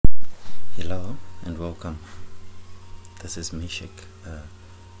Hello and welcome. This is Mishik.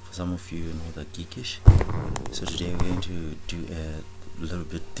 For some of you know the geekish. So today we're going to do a little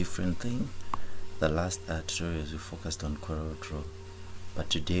bit different thing. The last tutorials we focused on CorelDRAW, but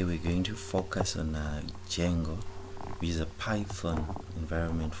today we're going to focus on Django, which is a Python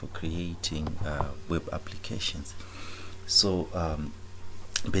environment for creating web applications. So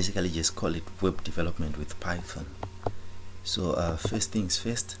basically just call it web development with Python. So first things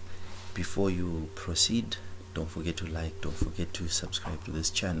first, before you proceed, don't forget to like, don't forget to subscribe to this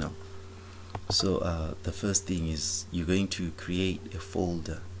channel. So the first thing is you're going to create a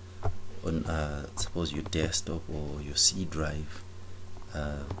folder on suppose your desktop or your C drive,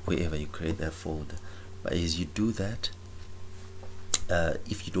 wherever you create that folder. But as you do that,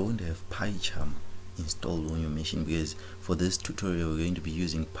 if you don't have Pycharm installed on your machine, because for this tutorial we're going to be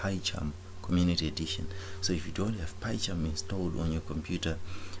using Pycharm Community Edition, so if you don't have Pycharm installed on your computer,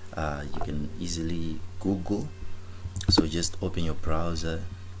 you can easily Google. So just open your browser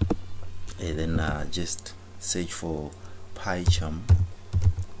and then just search for Pycharm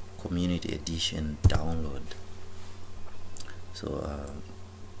Community Edition download. So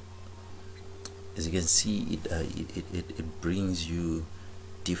as you can see, it brings you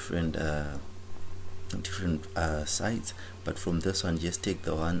different sites, but from this one just take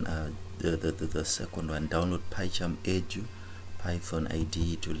the one the second one, download Pycharm Edu Python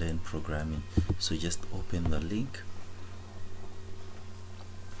IDE to learn programming. So just open the link.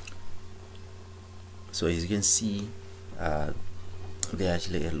 So as you can see, there are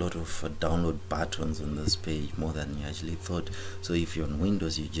actually a lot of download buttons on this page, more than you actually thought. So if you're on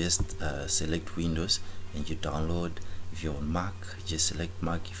Windows, you just select Windows and you download. If you're on Mac, just select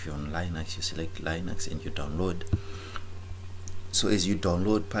Mac. If you're on Linux, you select Linux and you download. So as you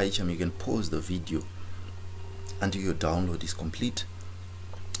download Pycharm, you can pause the video until your download is complete.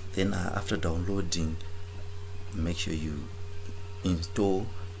 Then after downloading, make sure you install.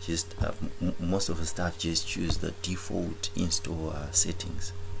 Just most of the stuff, just choose the default install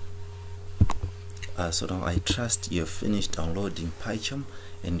settings. So now I trust you have finished downloading Pycharm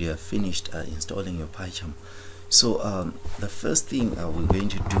and you have finished installing your Pycharm. So the first thing we're going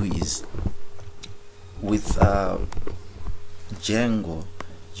to do is, with Django,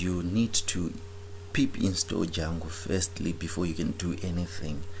 you need to Pip install Django firstly before you can do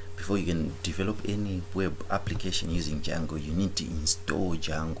anything. Before you can develop any web application using Django, you need to install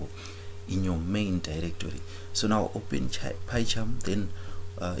Django in your main directory. So now open Pycharm. Then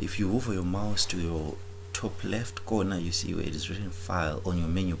if you hover your mouse to your top left corner, you see where it is written file. On your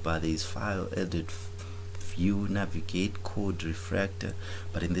menu bar there is file, edit, view, navigate, code, refactor,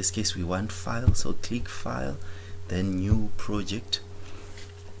 but in this case we want file, so click file, then new project.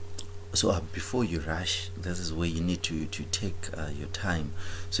 So before you rush, this is where you need to take your time.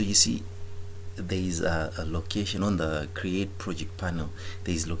 So you see there is a location on the create project panel.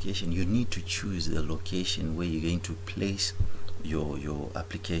 There is location. You need to choose the location where you're going to place your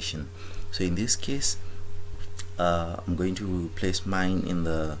application. So in this case, I'm going to place mine in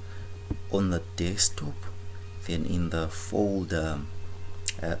on the desktop. Then in the folder,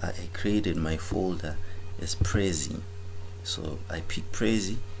 I created my folder as Prezi. So I pick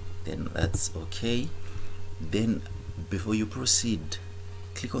Prezi. Then that's okay. Then before you proceed,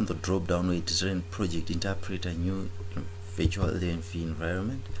 click on the drop down where it is written project interpreter, new virtual env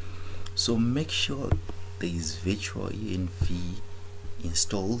environment. So make sure there is virtual env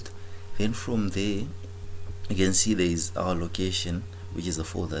installed. Then from there you can see there is our location, which is the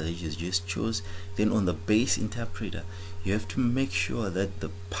folder that you just chose. Then on the base interpreter, you have to make sure that the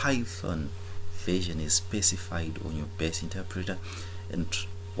Python version is specified on your base interpreter. And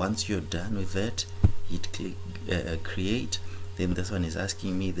once you're done with that, hit click create. Then this one is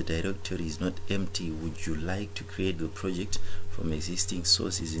asking me the directory is not empty, would you like to create the project from existing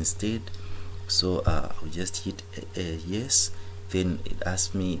sources instead? So I'll just hit yes. Then it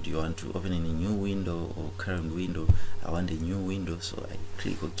asks me, do you want to open in a new window or current window? I want a new window, so I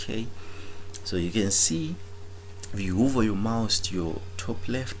click OK. So you can see, if you hover your mouse to your top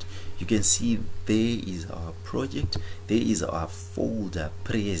left, you can see there is our project, there is our folder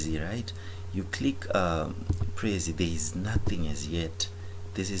Prezi, right? You click Prezi, there is nothing as yet.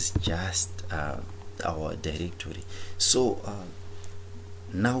 This is just our directory. So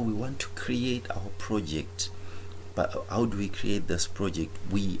now we want to create our project. But how do we create this project?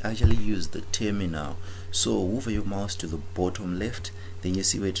 We actually use the terminal. So hover your mouse to the bottom left, then you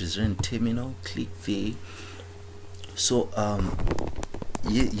see where it is written terminal, click there. So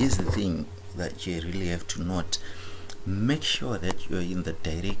here's the thing that you really have to note. make sure that you're in the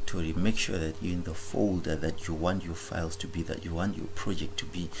directory, make sure that you're in the folder that you want your files to be, that you want your project to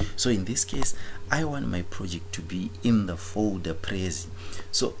be. So in this case, I want my project to be in the folder Prezi.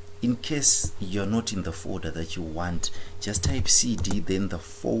 So in case you're not in the folder that you want, just type cd, then the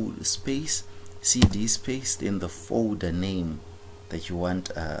folder space, cd space, then the folder name that you want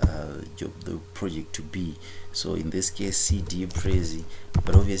the project to be. So in this case, cd Prezi,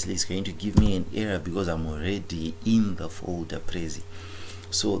 but obviously it's going to give me an error because I'm already in the folder Prezi.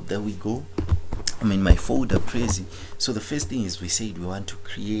 So there we go, I'm in my folder Prezi. So the first thing is, we said we want to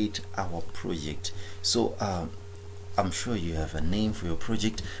create our project. So I'm sure you have a name for your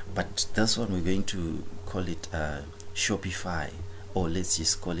project, but this one we're going to call it Shopify, or let's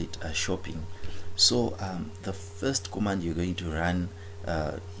just call it shopping. So the first command you're going to run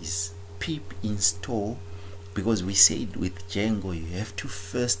is pip install, because we said with Django you have to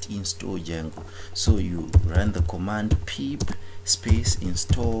first install Django. So you run the command pip space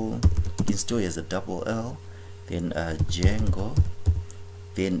install, install as a double L, then Django,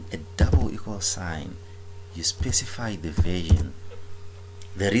 then a double equal sign. You specify the version.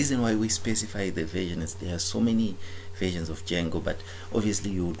 The reason why we specify the version is there are so many versions of Django, but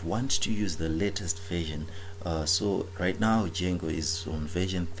obviously you would want to use the latest version. So right now Django is on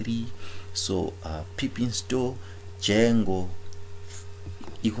version 3. So pip install Django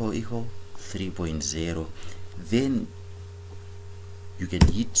equal 3.0. Then you can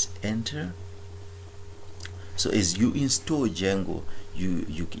hit enter. So as you install Django,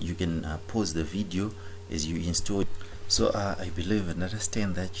 you can pause the video as you install. So I believe and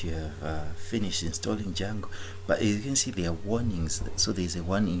understand that you have finished installing Django, but as you can see there are warnings. So there's a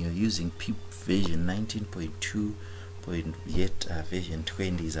warning you're using pip version 19.2, yet version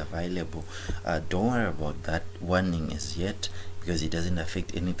 20 is available. Don't worry about that warning as yet, because it doesn't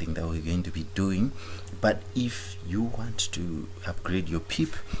affect anything that we're going to be doing. But if you want to upgrade your pip,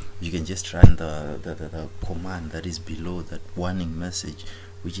 you can just run the command that is below that warning message,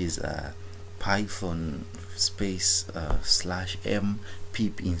 which is python space /m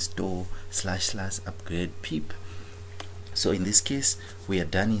pip install / upgrade pip. So in this case we are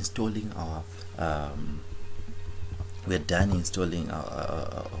done installing our our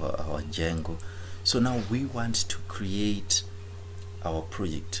Django. So now we want to create our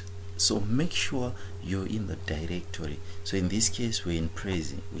project. So make sure you're in the directory. So in this case we're in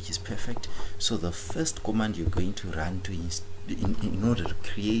Prezi, which is perfect. So the first command you're going to run to in order to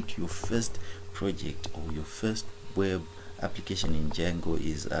create your first project or your first web application in Django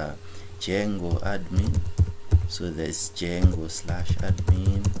is Django admin. So there's Django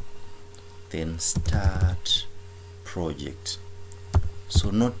 /admin, then start project. So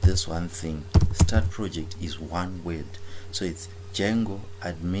note this one thing, start project is one word. So it's Django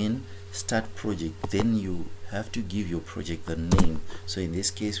admin start project, then you have to give your project the name. So in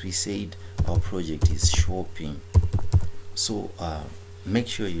this case we said our project is shopping. So make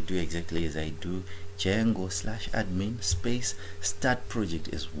sure you do exactly as I do. Django /admin space start project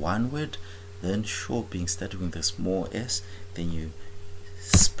is one word, then shopping starting with a small s, then you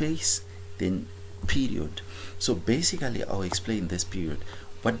space, then period. So basically I'll explain this period.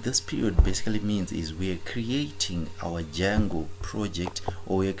 What this period basically means is we are creating our Django project,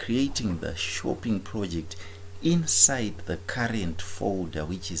 or we are creating the shopping project inside the current folder,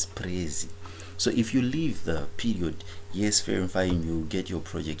 which is Prezi. So if you leave the period, yes, fair and fine, you'll get your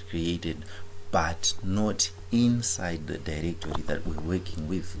project created, but not inside the directory that we're working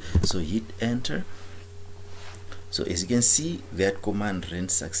with. So hit enter. So as you can see, that command ran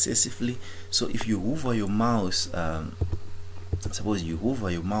successfully. So if you hover your mouse, suppose you hover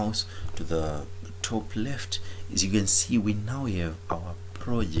your mouse to the top left, as you can see we now have our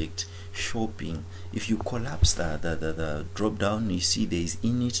project shopping. If you collapse the drop down, you see there is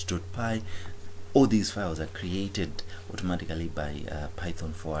init.py. All these files are created automatically by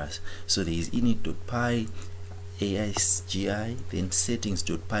Python for us. So there is init.py, ASGI, then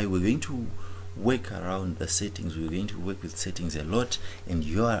settings.py. We're going to work around the settings, we're going to work with settings a lot, and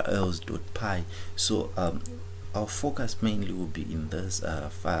urls.py. So our focus mainly will be in those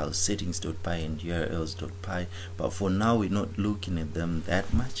files, settings.py and urls.py, but for now we're not looking at them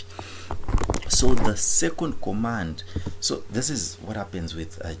that much. So the second command, so this is what happens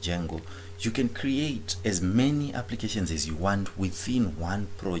with Django. You can create as many applications as you want within one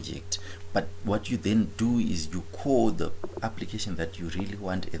project, but what you then do is you call the application that you really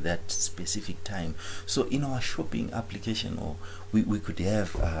want at that specific time. So in our shopping application, or we could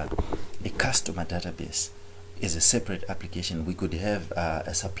have a customer database. as a separate application. We could have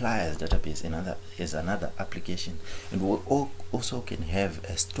a suppliers database as another application, and we also can have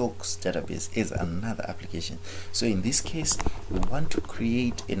a stocks database as another application. So in this case, we want to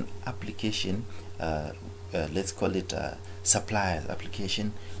create an application, let's call it a suppliers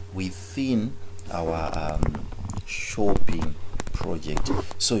application, within our shopping project.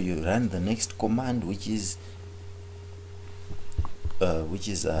 So you run the next command, which is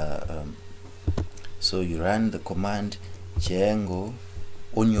so you run the command Django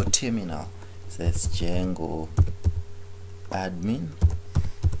on your terminal. So that's Django admin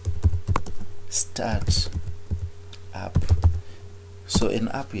start app. So an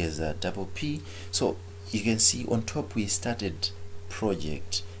app is a double P. So you can see on top we started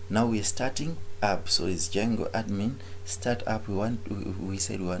project. Now we're starting app. So it's Django admin start app. We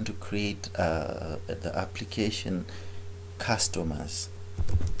said we want to create the application customers.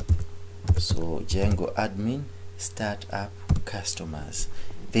 So Django admin start app customers.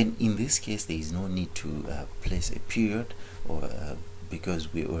 Then in this case there is no need to place a period, or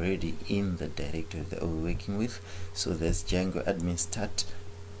because we're already in the directory that we're working with. So there's Django admin start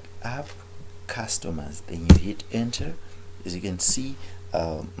app customers. Then you hit enter. As you can see,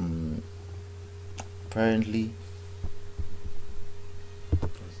 apparently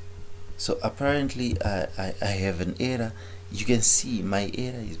I have an error. You can see my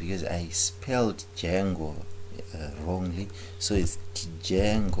error is because I spelled Django wrongly. So it's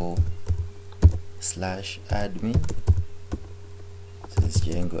Django /admin. So it's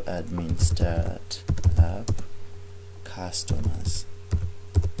Django admin start app customers.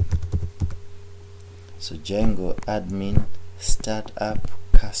 So Django admin start app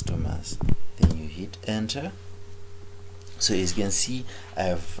customers. Then you hit enter. So as you can see,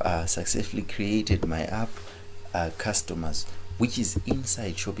 I've successfully created my app customers, which is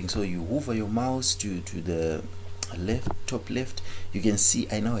inside shopping. So you hover your mouse to the top left, you can see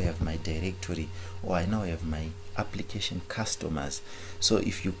I now have my directory, or I now have my application customers. So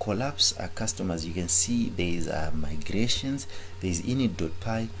if you collapse customers, you can see there is migrations, there is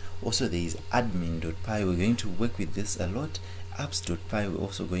init.py, also there is admin.py. We're going to work with this a lot. Apps.py, we're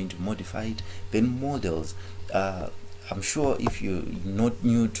also going to modify it. Then models, I'm sure if you're not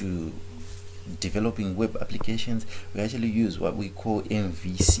new to developing web applications, we actually use what we call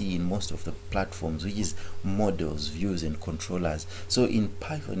MVC in most of the platforms, which is models, views, and controllers. So in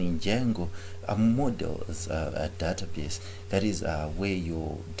Python, in Django, a model is a database. That is where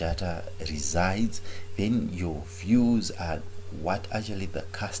your data resides. Then your views are what actually the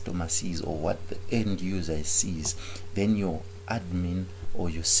customer sees, or what the end user sees. Then your admin or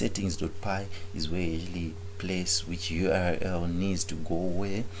your settings.py is where you actually place which URL needs to go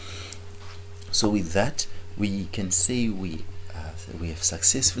where. So with that, we can say we have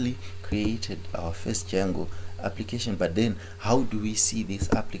successfully created our first Django application. But then how do we see this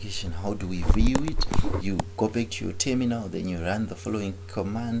application? How do we view it? You go back to your terminal, then you run the following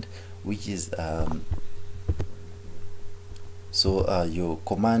command, which is your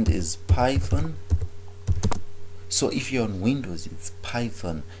command is Python. So if you're on Windows, it's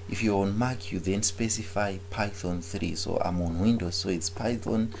Python. If you're on Mac, you then specify Python 3. So I'm on Windows, so it's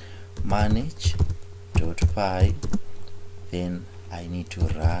Python manage.py. Then I need to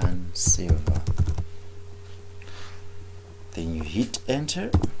run server. Then you hit enter.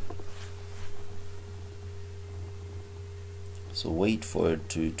 So wait for it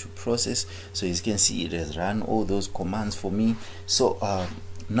to process. So as you can see, it has run all those commands for me. So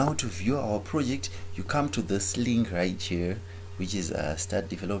now to view our project, you come to this link right here, which is start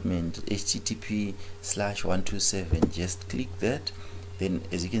development http:/127. Just click that. Then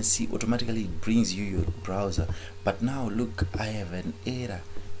as you can see, automatically it brings you your browser. But now look, I have an error,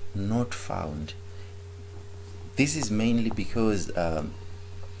 not found. This is mainly because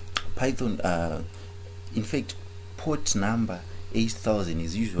Python, in fact, port number 8000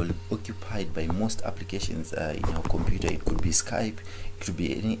 is usually occupied by most applications in our computer. It could be Skype, it could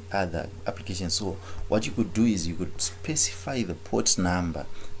be any other application. So what you could do is you could specify the port number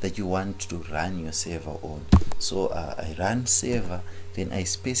that you want to run your server on. So I run server, then I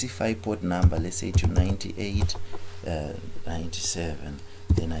specify port number, let's say to 9897.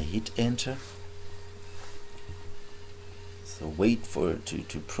 Then I hit enter. So wait for it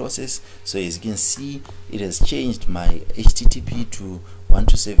to process. So as you can see, it has changed my HTTP to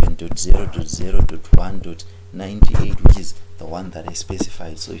 127.0.0.1.98, which is the one that I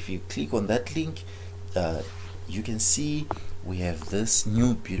specified. So if you click on that link, you can see we have this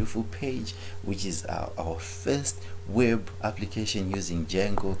new beautiful page, which is our first web application using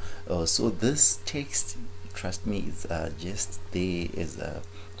Django. So this text, trust me, it's just there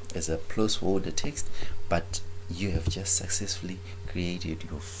as a placeholder text, but you have just successfully created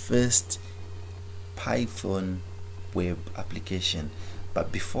your first Python web application.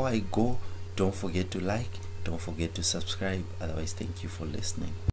 But before I go, don't forget to like, don't forget to subscribe. Otherwise, thank you for listening.